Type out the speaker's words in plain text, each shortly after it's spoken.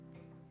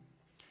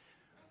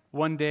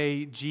One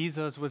day,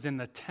 Jesus was in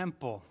the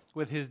temple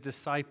with his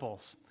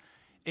disciples,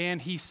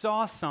 and he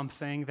saw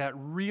something that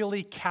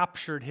really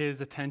captured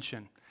his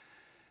attention.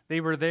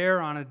 They were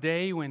there on a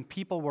day when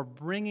people were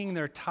bringing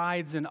their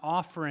tithes and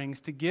offerings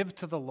to give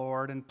to the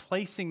Lord and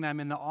placing them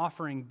in the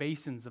offering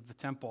basins of the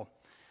temple.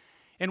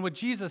 And what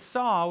Jesus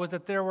saw was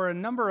that there were a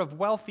number of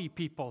wealthy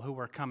people who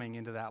were coming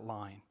into that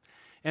line,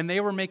 and they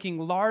were making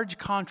large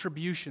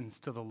contributions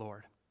to the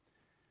Lord.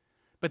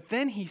 But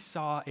then he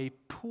saw a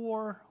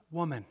poor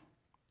woman,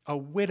 a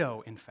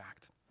widow, in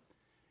fact,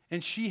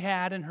 and she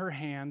had in her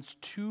hands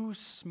 2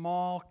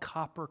 small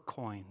copper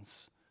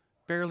coins,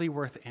 barely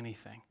worth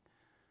anything.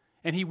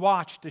 And he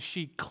watched as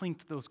she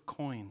clinked those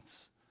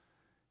coins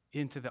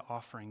into the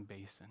offering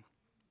basin.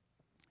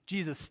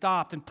 Jesus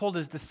stopped and pulled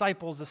his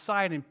disciples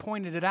aside and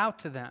pointed it out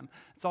to them.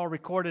 It's all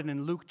recorded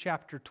in Luke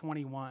chapter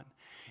 21.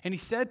 And he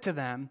said to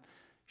them,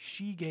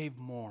 "She gave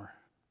more.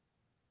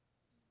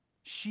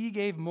 She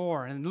gave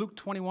more." And in Luke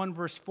 21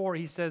 verse 4,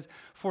 he says,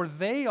 "For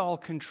they all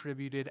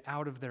contributed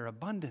out of their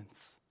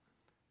abundance,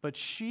 but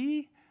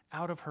she,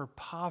 out of her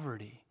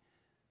poverty,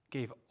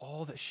 gave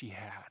all that she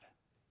had."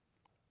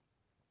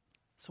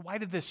 So why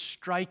did this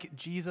strike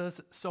Jesus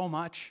so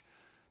much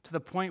to the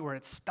point where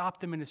it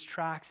stopped him in his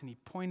tracks and he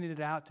pointed it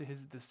out to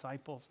his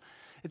disciples?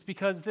 It's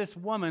because this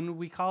woman,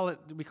 we call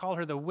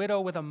her the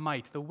widow with a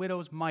mite, the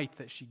widow's mite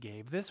that she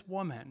gave. This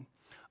woman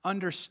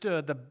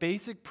understood the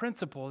basic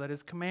principle that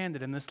is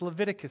commanded in this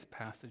Leviticus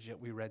passage that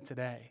we read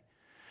today,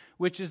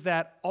 which is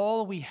that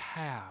all we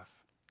have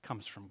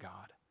comes from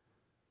God.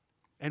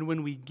 And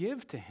when we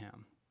give to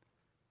him,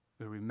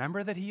 we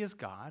remember that he is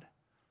God,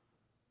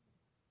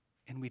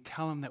 and we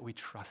tell him that we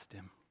trust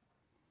him.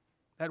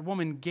 That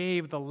woman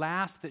gave the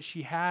last that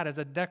she had as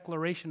a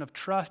declaration of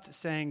trust,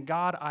 saying,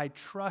 "God, I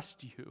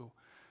trust you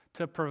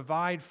to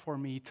provide for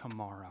me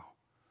tomorrow."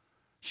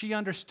 She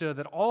understood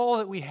that all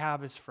that we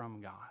have is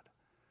from God.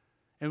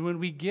 And when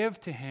we give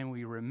to him,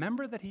 we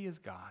remember that he is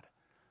God,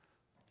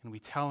 and we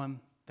tell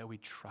him that we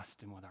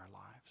trust him with our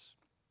lives.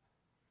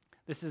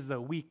 This is the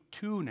week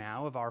 2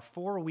 now of our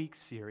 4-week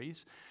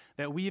series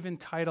that we've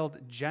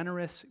entitled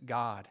Generous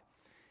God,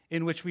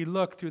 in which we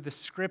look through the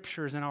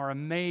scriptures and are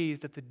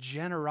amazed at the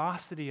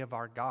generosity of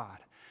our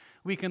God.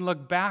 We can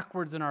look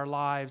backwards in our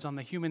lives on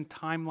the human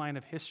timeline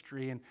of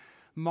history and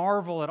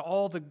marvel at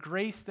all the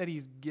grace that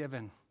he's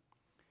given.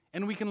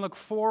 And we can look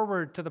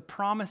forward to the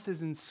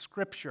promises in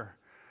Scripture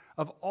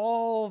of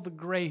all the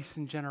grace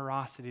and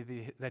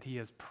generosity that he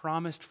has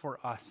promised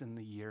for us in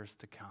the years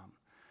to come.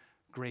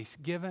 Grace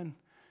given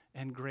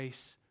and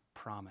grace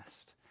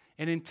promised.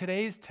 And in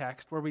today's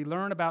text, where we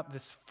learn about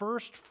this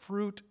first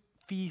fruit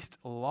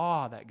feast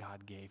law that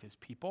God gave his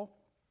people,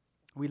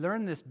 we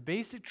learn this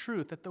basic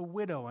truth that the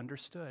widow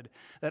understood,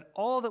 that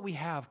all that we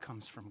have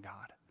comes from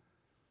God.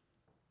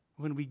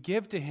 When we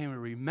give to him, we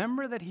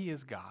remember that he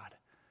is God,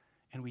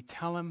 and we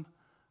tell him,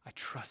 "I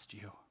trust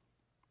you."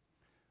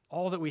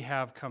 All that we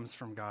have comes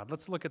from God.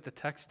 Let's look at the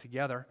text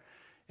together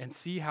and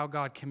see how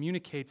God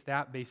communicates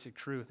that basic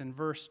truth. In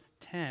verse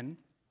 10,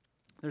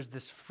 there's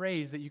this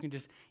phrase that you can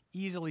just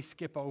easily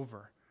skip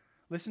over.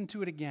 Listen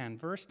to it again.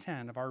 Verse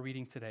 10 of our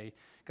reading today.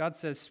 God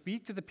says,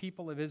 "Speak to the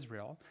people of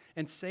Israel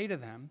and say to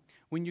them,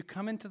 when you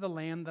come into the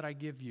land that I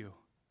give you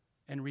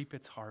and reap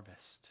its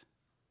harvest."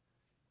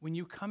 When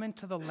you come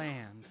into the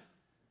land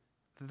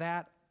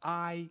that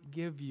I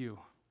give you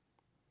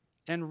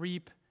and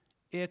reap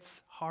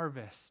its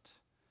harvest.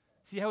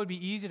 See how it would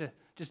be easy to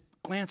just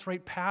glance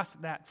right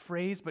past that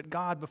phrase, but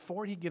God,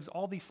 before he gives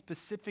all these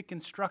specific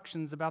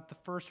instructions about the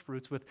first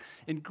fruits with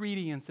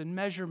ingredients and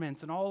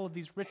measurements and all of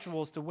these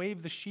rituals to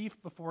wave the sheaf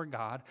before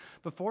God,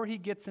 before he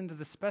gets into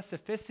the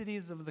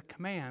specificities of the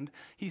command,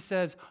 he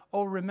says,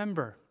 "Oh,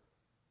 remember,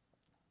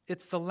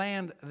 it's the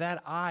land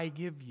that I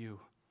give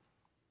you.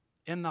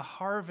 And the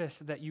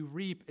harvest that you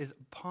reap is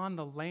upon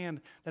the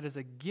land that is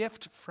a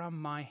gift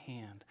from my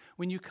hand.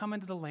 When you come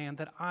into the land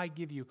that I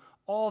give you,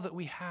 all that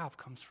we have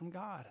comes from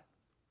God."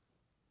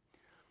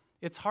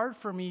 It's hard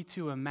for me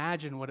to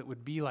imagine what it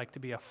would be like to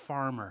be a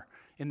farmer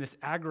in this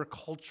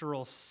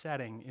agricultural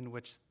setting in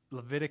which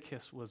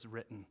Leviticus was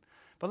written.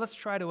 But let's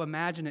try to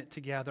imagine it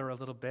together a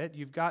little bit.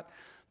 You've got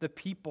the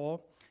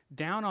people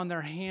down on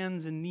their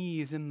hands and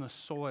knees in the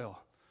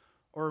soil,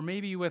 or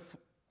maybe with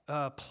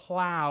a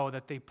plow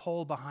that they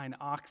pull behind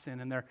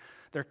oxen, and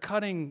they're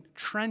cutting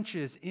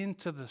trenches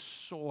into the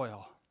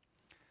soil.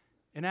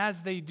 And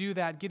as they do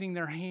that, getting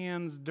their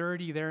hands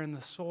dirty there in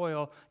the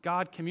soil,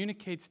 God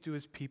communicates to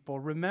his people,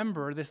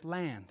 "Remember, this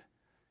land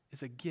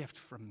is a gift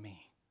from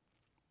me."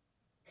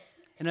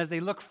 And as they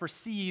look for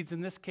seeds,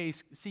 in this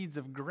case, seeds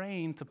of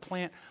grain to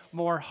plant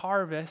more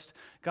harvest,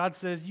 God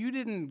says, "You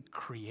didn't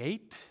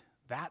create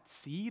that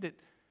seed.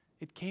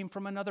 It came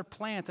from another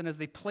plant." And as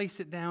they place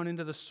it down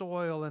into the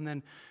soil and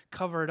then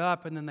cover it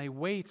up, and then they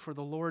wait for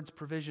the Lord's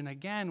provision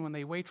again when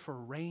they wait for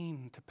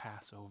rain to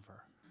pass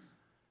over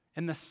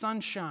and the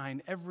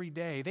sunshine every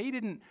day. They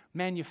didn't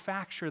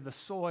manufacture the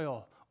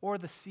soil or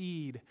the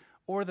seed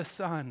or the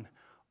sun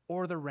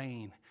or the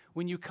rain.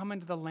 When you come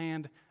into the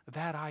land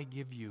that I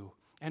give you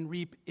and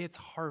reap its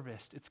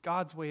harvest, it's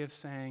God's way of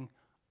saying,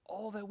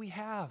 all that we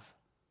have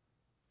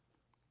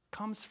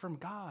comes from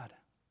God.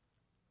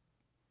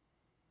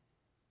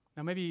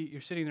 Now, maybe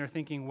you're sitting there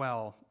thinking,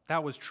 well,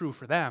 that was true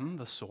for them,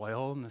 the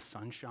soil and the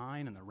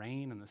sunshine and the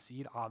rain and the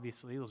seed.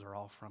 Obviously, those are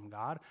all from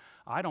God.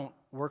 I don't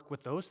work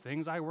with those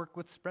things. I work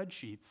with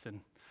spreadsheets,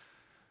 and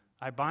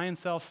I buy and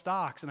sell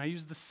stocks, and I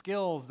use the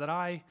skills that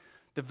I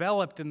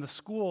developed in the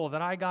school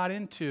that I got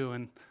into,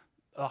 and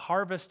the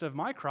harvest of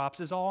my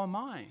crops is all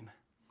mine.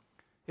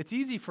 It's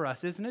easy for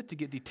us, isn't it, to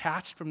get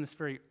detached from this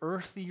very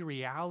earthy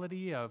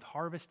reality of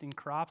harvesting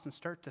crops and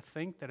start to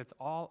think that it's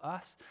all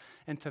us.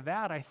 And to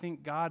that, I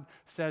think God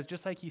says,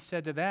 just like he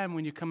said to them,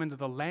 when you come into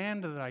the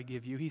land that I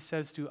give you, he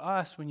says to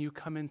us, when you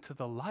come into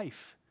the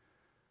life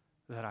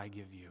that I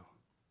give you.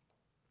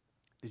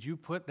 Did you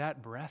put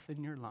that breath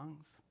in your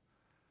lungs?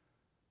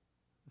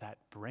 That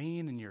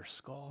brain in your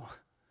skull?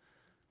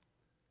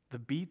 The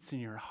beats in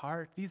your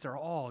heart? These are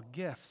all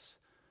gifts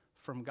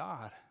from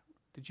God.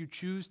 Did you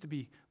choose to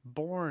be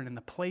born in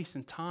the place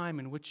and time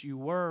in which you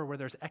were, where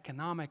there's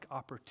economic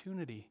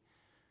opportunity?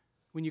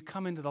 When you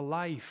come into the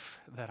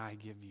life that I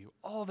give you,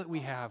 all that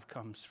we have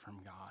comes from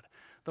God.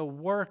 The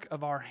work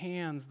of our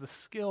hands, the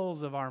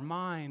skills of our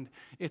mind,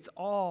 it's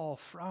all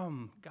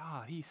from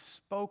God. He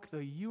spoke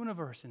the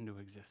universe into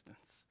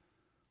existence.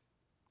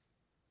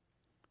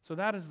 So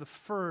that is the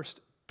first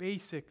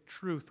basic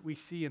truth we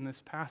see in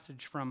this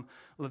passage from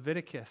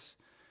Leviticus,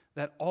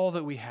 that all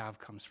that we have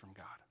comes from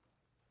God.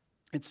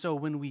 And so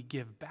when we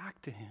give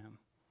back to him,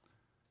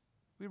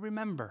 we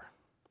remember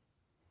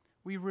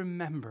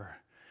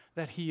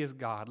that he is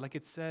God. Like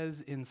it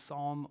says in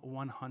Psalm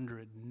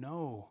 100,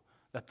 know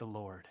that the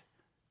Lord,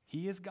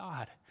 he is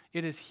God.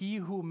 It is he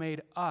who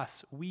made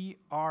us. We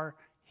are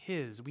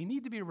his. We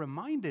need to be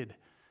reminded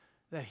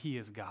that he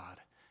is God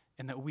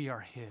and that we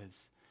are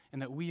his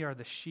and that we are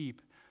the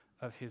sheep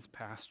of his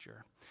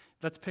pasture.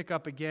 Let's pick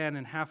up again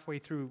and halfway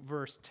through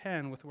verse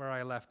 10 with where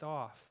I left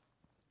off,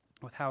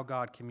 with how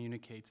God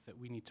communicates that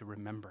we need to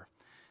remember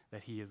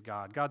that he is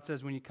God. God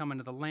says, when you come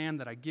into the land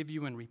that I give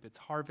you and reap its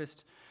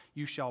harvest,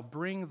 you shall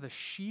bring the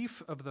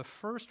sheaf of the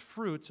first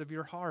fruits of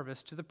your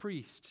harvest to the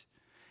priest,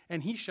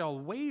 and he shall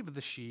wave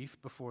the sheaf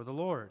before the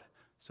Lord,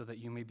 so that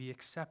you may be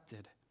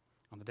accepted.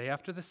 On the day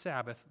after the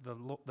Sabbath,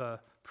 the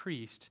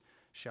priest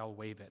shall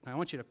wave it. Now I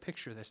want you to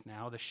picture this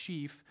now. The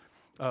sheaf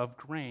of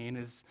grain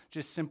is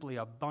just simply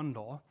a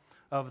bundle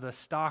of the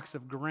stalks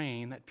of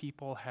grain that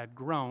people had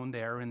grown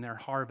there in their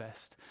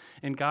harvest.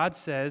 And God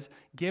says,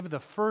 give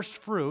the first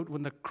fruit,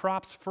 when the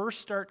crops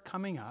first start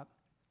coming up,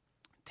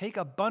 take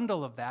a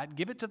bundle of that,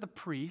 give it to the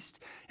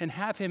priest, and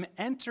have him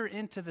enter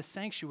into the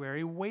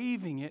sanctuary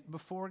waving it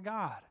before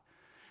God.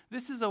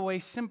 This is a way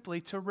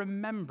simply to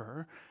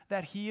remember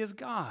that he is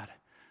God,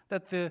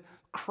 that the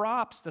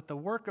crops, that the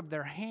work of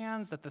their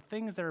hands, that the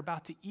things they're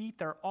about to eat,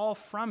 they're all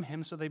from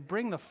him. So they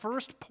bring the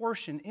first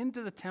portion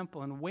into the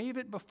temple and wave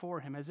it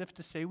before him as if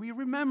to say, we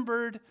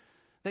remembered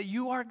that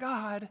you are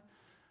God,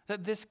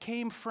 that this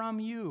came from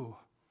you,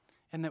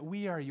 and that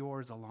we are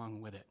yours along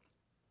with it.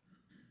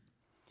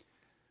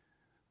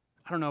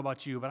 I don't know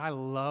about you, but I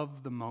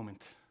love the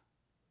moment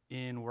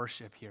in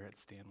worship here at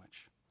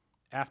Stanwich.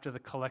 After the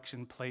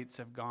collection plates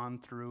have gone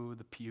through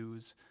the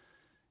pews,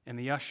 and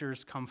the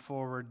ushers come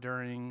forward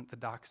during the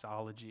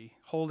doxology,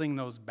 holding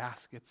those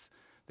baskets.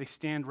 They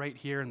stand right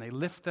here and they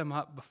lift them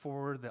up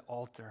before the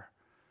altar.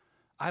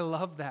 I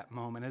love that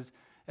moment,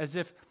 as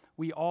if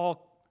we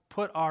all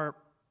put our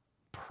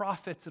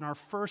profits and our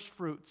first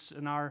fruits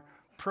and our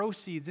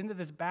proceeds into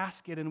this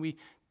basket, and we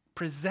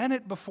present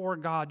it before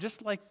God,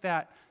 just like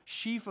that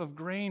sheaf of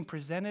grain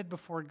presented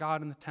before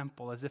God in the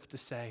temple, as if to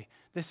say,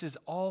 this is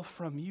all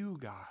from you,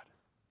 God.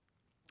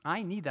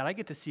 I need that. I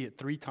get to see it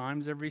 3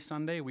 times every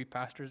Sunday. We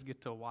pastors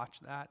get to watch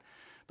that.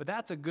 But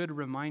that's a good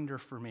reminder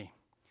for me,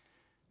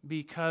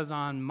 because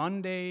on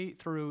Monday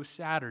through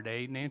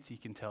Saturday, Nancy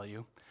can tell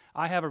you,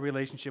 I have a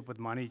relationship with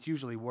money. It's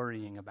usually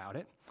worrying about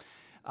it.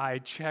 I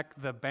check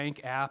the bank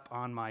app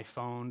on my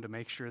phone to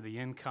make sure the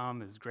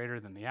income is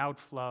greater than the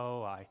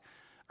outflow. I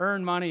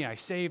earn money, I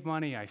save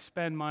money, I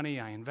spend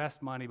money, I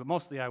invest money, but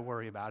mostly I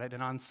worry about it.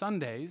 And on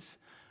Sundays,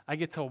 I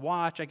get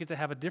to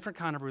have a different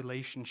kind of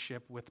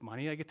relationship with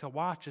money. I get to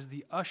watch as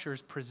the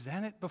ushers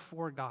present it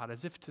before God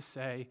as if to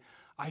say,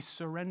 I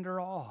surrender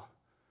all.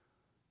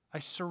 I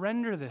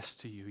surrender this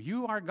to you.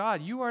 You are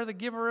God. You are the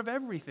giver of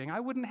everything.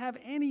 I wouldn't have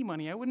any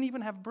money. I wouldn't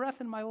even have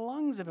breath in my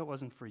lungs if it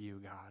wasn't for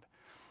you, God.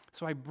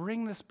 So I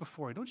bring this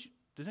before you.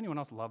 Does anyone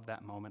else love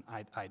that moment?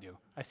 I do.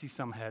 I see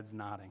some heads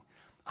nodding.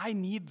 I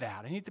need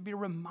that. I need to be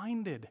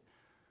reminded.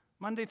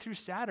 Monday through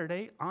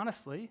Saturday,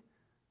 honestly,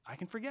 I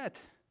can forget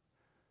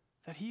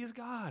that he is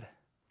God.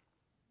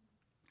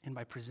 And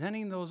by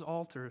presenting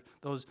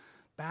those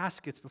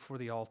baskets before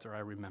the altar, I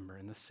remember,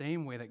 in the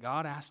same way that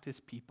God asked his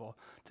people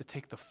to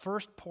take the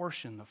first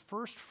portion, the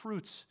first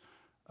fruits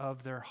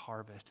of their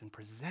harvest, and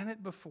present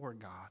it before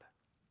God.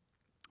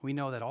 We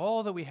know that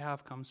all that we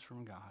have comes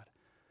from God,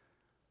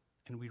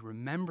 and we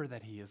remember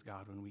that he is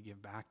God when we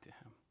give back to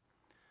him.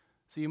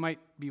 So you might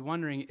be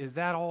wondering, is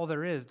that all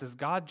there is? Does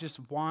God just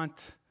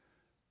want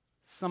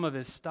some of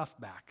his stuff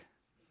back?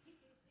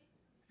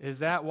 Is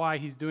that why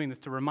he's doing this?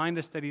 To remind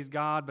us that he's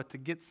God, but to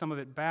get some of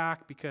it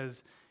back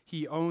because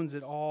he owns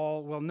it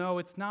all? Well, no,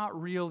 it's not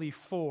really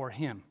for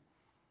him,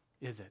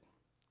 is it?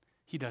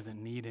 He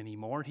doesn't need any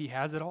more. He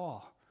has it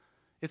all.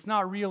 It's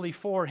not really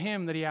for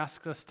him that he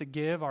asks us to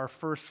give our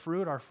first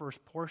fruit, our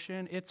first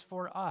portion. It's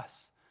for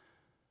us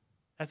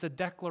as a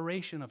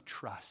declaration of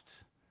trust.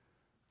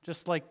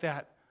 Just like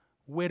that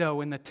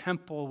widow in the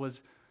temple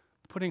was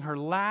putting her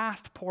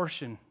last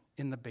portion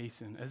in the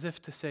basin, as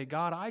if to say,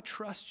 God, I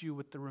trust you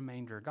with the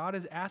remainder. God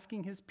is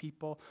asking his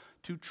people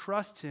to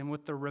trust him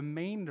with the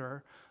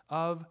remainder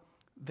of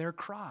their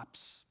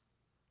crops.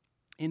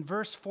 In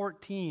verse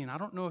 14, I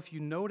don't know if you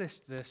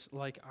noticed this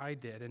like I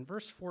did. In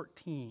verse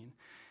 14,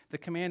 the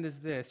command is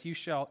this: you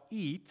shall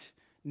eat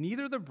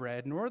neither the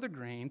bread nor the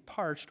grain,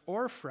 parched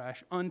or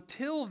fresh,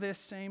 until this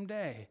same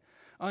day,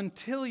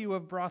 until you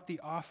have brought the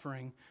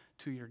offering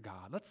to your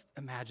God. Let's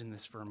imagine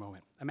this for a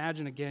moment.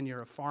 Imagine again,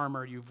 you're a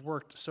farmer, you've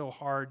worked so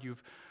hard,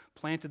 you've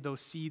planted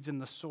those seeds in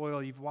the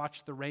soil, you've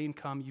watched the rain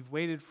come, you've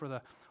waited for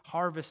the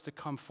harvest to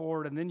come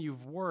forward, and then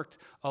you've worked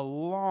a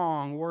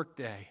long work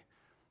day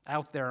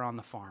out there on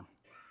the farm.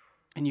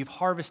 And you've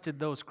harvested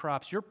those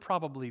crops. You're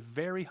probably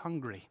very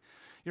hungry.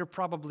 You're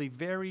probably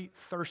very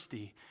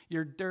thirsty.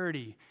 You're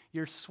dirty.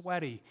 You're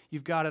sweaty.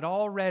 You've got it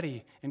all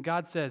ready. And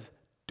God says,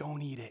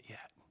 don't eat it yet.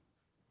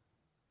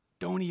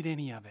 Don't eat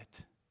any of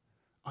it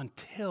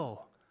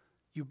until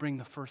you bring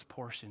the first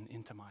portion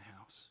into my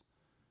house.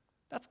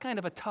 That's kind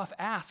of a tough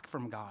ask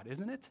from God,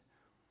 isn't it?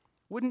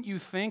 Wouldn't you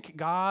think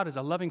God, as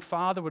a loving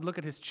father, would look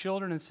at his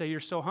children and say, you're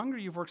so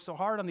hungry, you've worked so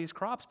hard on these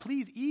crops,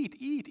 please eat,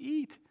 eat,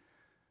 eat.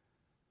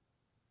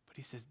 But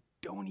he says,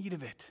 don't eat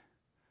of it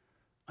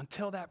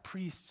until that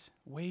priest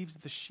waves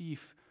the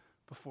sheaf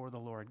before the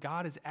Lord.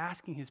 God is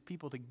asking his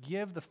people to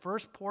give the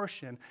first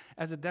portion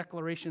as a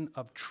declaration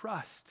of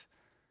trust.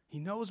 He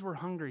knows we're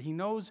hungry. He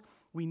knows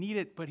we need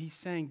it, but he's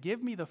saying,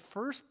 give me the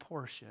first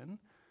portion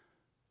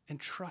and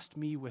trust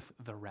me with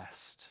the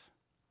rest.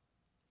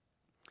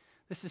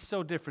 This is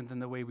so different than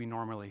the way we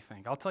normally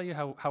think. I'll tell you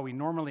how we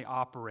normally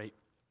operate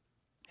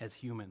as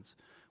humans.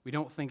 We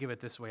don't think of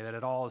it this way, that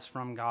it all is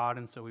from God,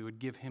 and so we would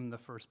give him the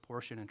first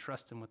portion and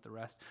trust him with the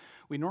rest.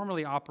 We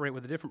normally operate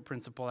with a different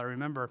principle. I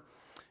remember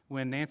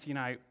when Nancy and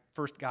I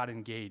first got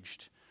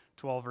engaged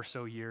 12 or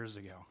so years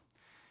ago.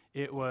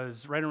 It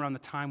was right around the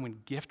time when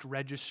gift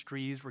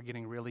registries were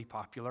getting really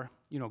popular.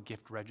 You know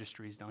gift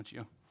registries, don't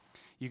you?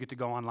 You get to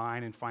go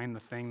online and find the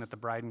thing that the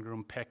bride and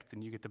groom picked,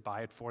 and you get to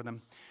buy it for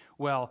them.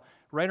 Well,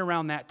 right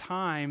around that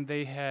time,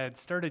 they had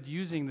started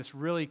using this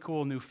really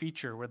cool new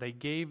feature where they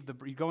gave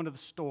you go into the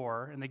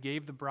store, and they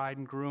gave the bride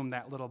and groom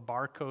that little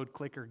barcode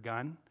clicker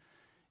gun,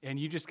 and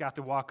you just got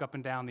to walk up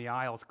and down the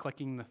aisles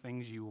clicking the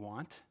things you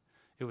want.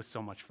 It was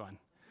so much fun.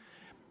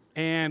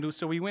 And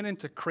so we went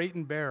into Crate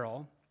and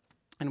Barrel,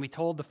 and we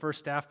told the first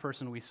staff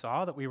person we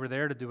saw that we were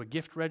there to do a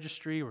gift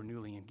registry. We're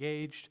newly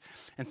engaged.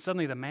 And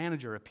suddenly the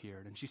manager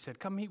appeared, and she said,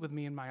 come meet with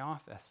me in my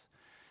office.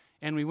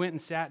 And we went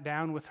and sat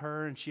down with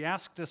her, and she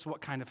asked us what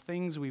kind of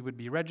things we would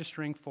be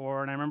registering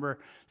for. And I remember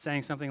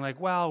saying something like,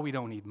 well, we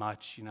don't need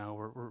much. You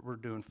know, we're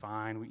doing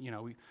fine.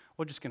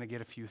 We're just going to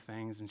get a few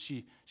things. And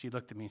she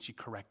looked at me, and she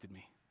corrected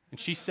me. And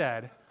she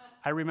said,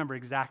 I remember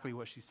exactly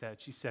what she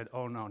said. She said,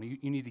 oh, no,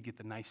 you need to get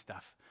the nice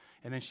stuff.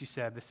 And then she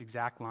said this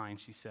exact line.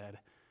 She said,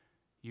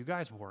 you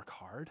guys work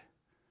hard.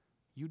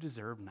 You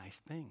deserve nice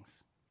things.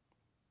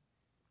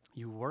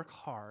 You work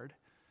hard.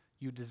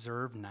 You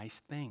deserve nice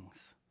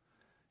things.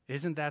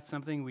 Isn't that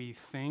something we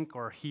think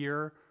or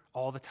hear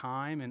all the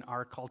time in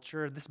our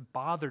culture? This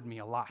bothered me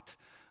a lot.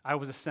 I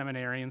was a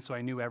seminarian, so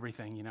I knew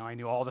everything. You know, I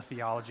knew all the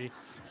theology.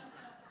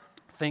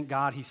 Thank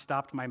God he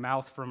stopped my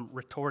mouth from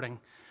retorting.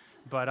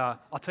 But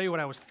I'll tell you what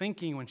I was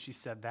thinking when she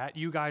said that.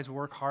 You guys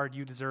work hard.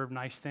 You deserve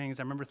nice things.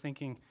 I remember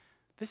thinking,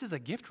 this is a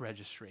gift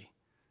registry.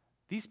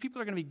 These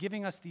people are going to be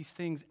giving us these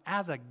things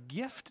as a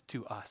gift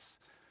to us.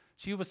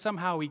 She was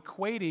somehow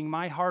equating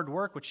my hard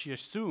work, which she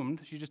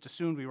just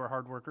assumed we were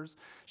hard workers.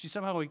 She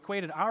somehow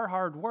equated our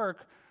hard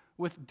work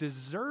with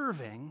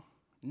deserving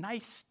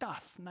nice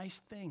stuff,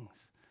 nice things.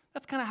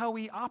 That's kind of how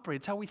we operate.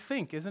 It's how we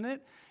think, isn't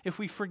it? If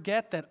we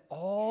forget that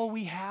all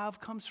we have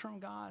comes from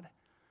God,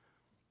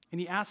 and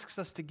he asks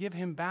us to give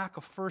him back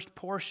a first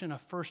portion, a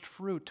first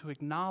fruit, to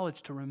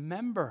acknowledge, to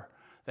remember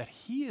that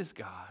he is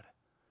God,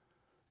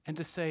 and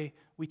to say,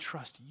 we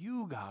trust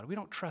you, God. We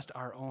don't trust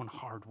our own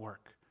hard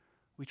work.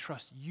 We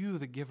trust you,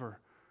 the giver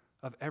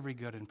of every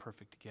good and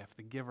perfect gift,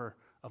 the giver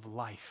of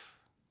life.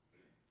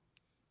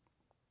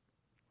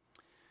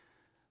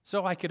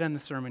 So I could end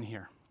the sermon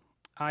here.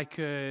 I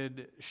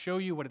could show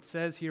you what it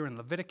says here in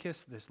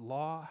Leviticus, this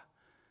law,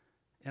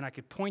 and I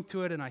could point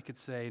to it and I could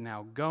say,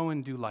 now go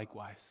and do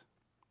likewise.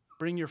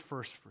 Bring your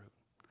first fruit.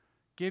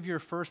 Give your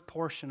first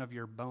portion of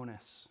your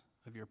bonus,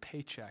 of your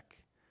paycheck,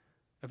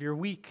 of your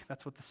week.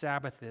 That's what the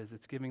Sabbath is.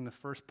 It's giving the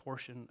first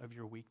portion of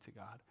your week to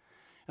God.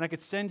 And I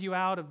could send you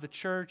out of the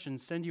church and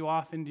send you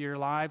off into your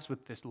lives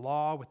with this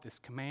law, with this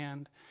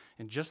command.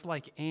 And just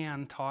like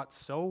Anne taught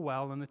so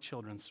well in the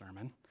children's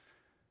sermon,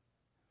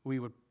 we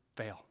would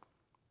fail.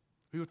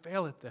 We would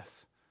fail at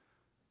this.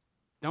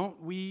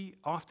 Don't we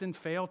often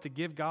fail to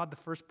give God the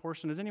first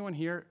portion? Is anyone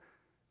here,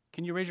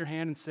 can you raise your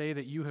hand and say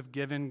that you have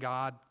given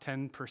God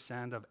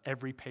 10% of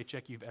every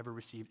paycheck you've ever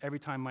received? Every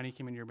time money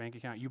came into your bank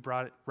account, you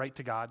brought it right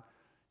to God.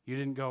 You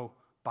didn't go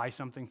buy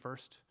something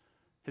first.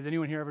 Has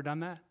anyone here ever done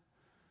that?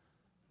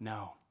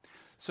 No.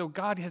 So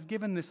God has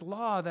given this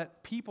law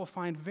that people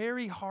find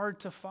very hard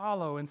to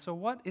follow. And so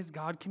what is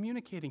God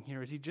communicating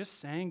here? Is he just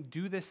saying,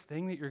 do this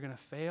thing that you're going to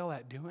fail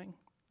at doing?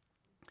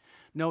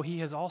 No, he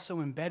has also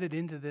embedded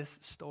into this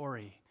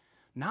story,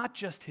 not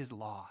just his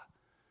law,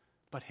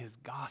 but his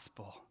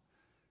gospel,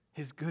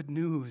 his good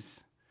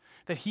news,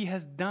 that he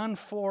has done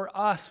for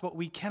us what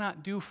we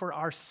cannot do for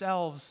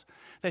ourselves,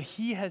 that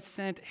he has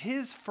sent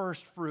his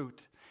first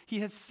fruit. He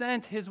has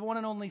sent his one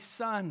and only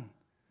Son.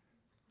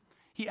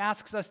 He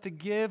asks us to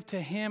give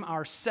to him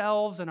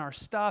ourselves and our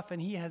stuff,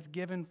 and he has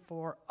given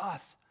for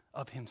us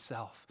of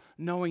himself,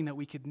 knowing that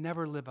we could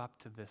never live up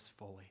to this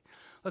fully.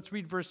 Let's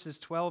read verses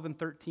 12 and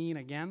 13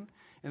 again,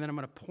 and then I'm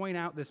going to point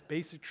out this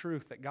basic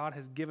truth that God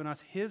has given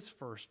us his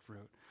first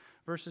fruit.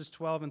 Verses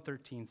 12 and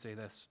 13 say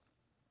this: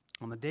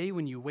 "On the day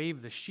when you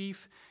wave the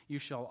sheaf, you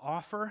shall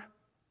offer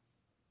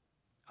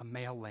a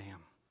male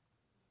lamb,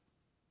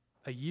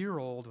 a year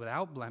old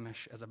without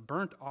blemish, as a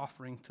burnt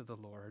offering to the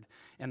Lord.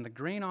 And the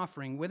grain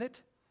offering with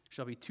it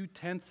shall be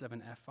 2/10 of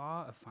an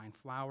ephah of fine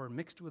flour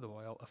mixed with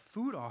oil, a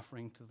food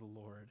offering to the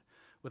Lord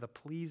with a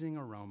pleasing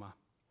aroma.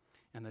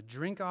 And the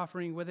drink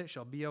offering with it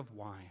shall be of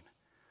wine,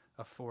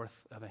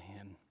 1/4 of a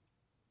hin."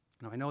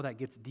 Now, I know that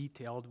gets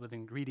detailed with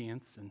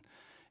ingredients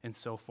and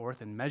so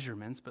forth and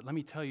measurements, but let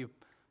me tell you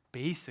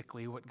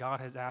basically what God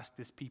has asked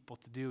his people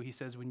to do. He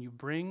says, when you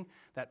bring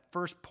that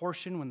first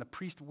portion, when the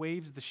priest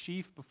waves the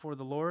sheaf before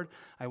the Lord,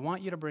 I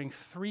want you to bring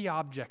 3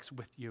 objects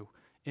with you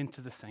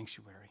into the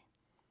sanctuary: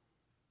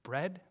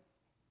 bread,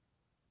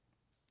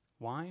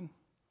 wine,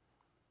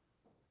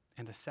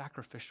 and a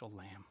sacrificial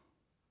lamb.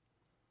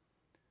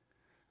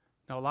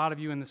 Now, a lot of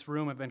you in this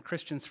room have been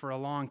Christians for a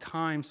long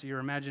time, so your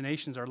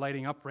imaginations are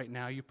lighting up right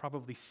now. You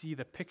probably see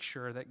the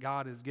picture that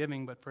God is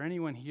giving, but for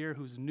anyone here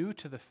who's new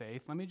to the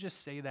faith, let me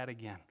just say that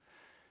again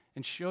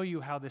and show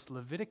you how this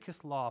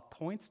Leviticus law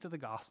points to the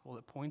gospel,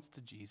 it points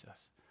to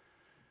Jesus.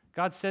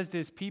 God says to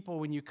his people,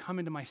 when you come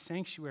into my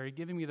sanctuary,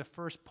 giving me the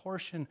first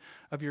portion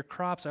of your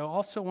crops, I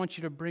also want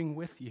you to bring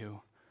with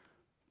you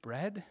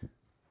bread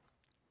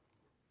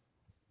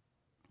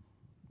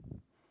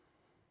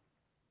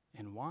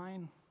and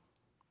wine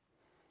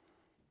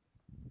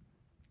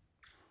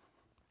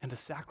and a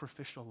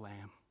sacrificial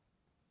lamb.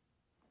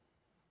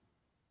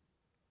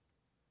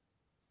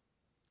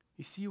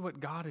 You see what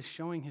God is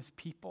showing his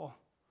people?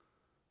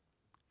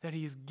 That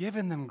he has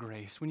given them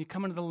grace. When you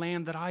come into the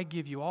land that I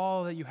give you,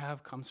 all that you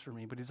have comes from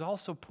me. But he's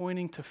also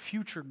pointing to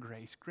future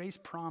grace, grace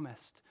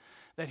promised,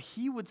 that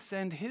he would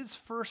send his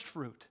first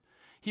fruit.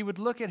 He would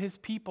look at his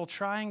people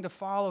trying to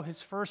follow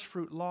his first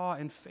fruit law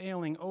and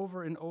failing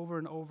over and over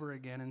and over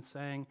again and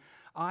saying,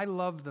 I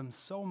love them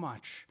so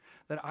much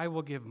that I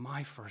will give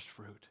my first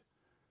fruit.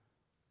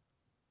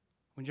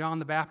 When John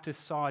the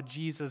Baptist saw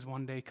Jesus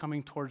one day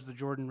coming towards the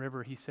Jordan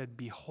River, he said,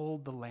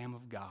 "Behold the Lamb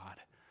of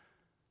God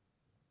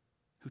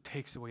who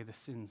takes away the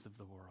sins of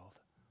the world."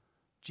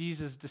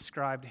 Jesus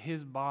described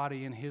his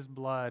body and his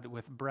blood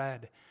with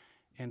bread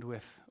and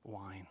with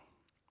wine.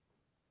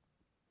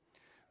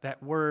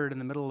 That word in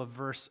the middle of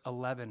verse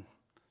 11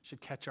 should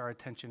catch our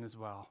attention as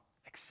well.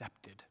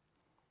 Accepted.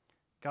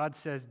 God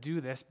says,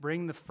 do this,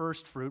 bring the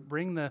first fruit,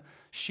 bring the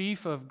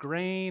sheaf of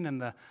grain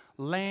and the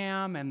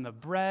lamb and the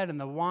bread and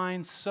the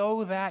wine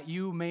so that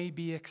you may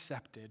be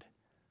accepted.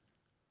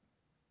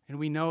 And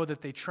we know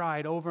that they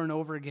tried over and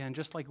over again,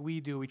 just like we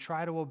do. We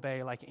try to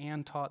obey like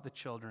Anne taught the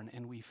children,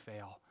 and we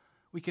fail.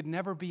 We could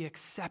never be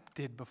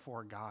accepted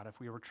before God if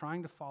we were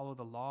trying to follow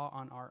the law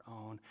on our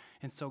own.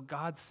 And so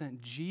God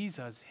sent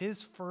Jesus,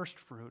 his first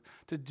fruit,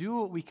 to do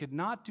what we could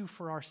not do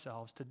for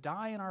ourselves, to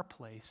die in our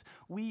place.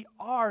 We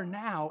are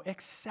now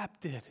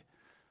accepted.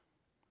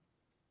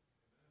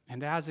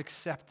 And as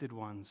accepted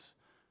ones,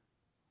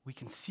 we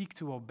can seek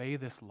to obey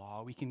this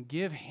law. We can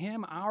give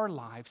him our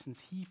lives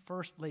since he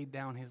first laid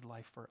down his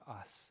life for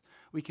us.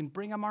 We can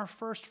bring him our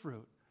first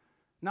fruit,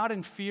 not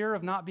in fear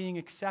of not being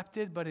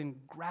accepted, but in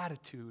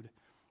gratitude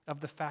of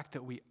the fact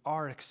that we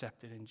are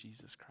accepted in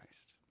Jesus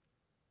Christ.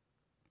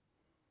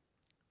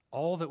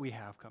 All that we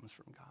have comes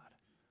from God.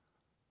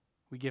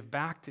 We give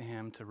back to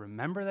him to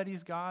remember that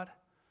he's God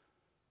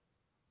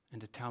and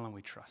to tell him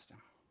we trust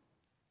him.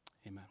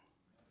 Amen.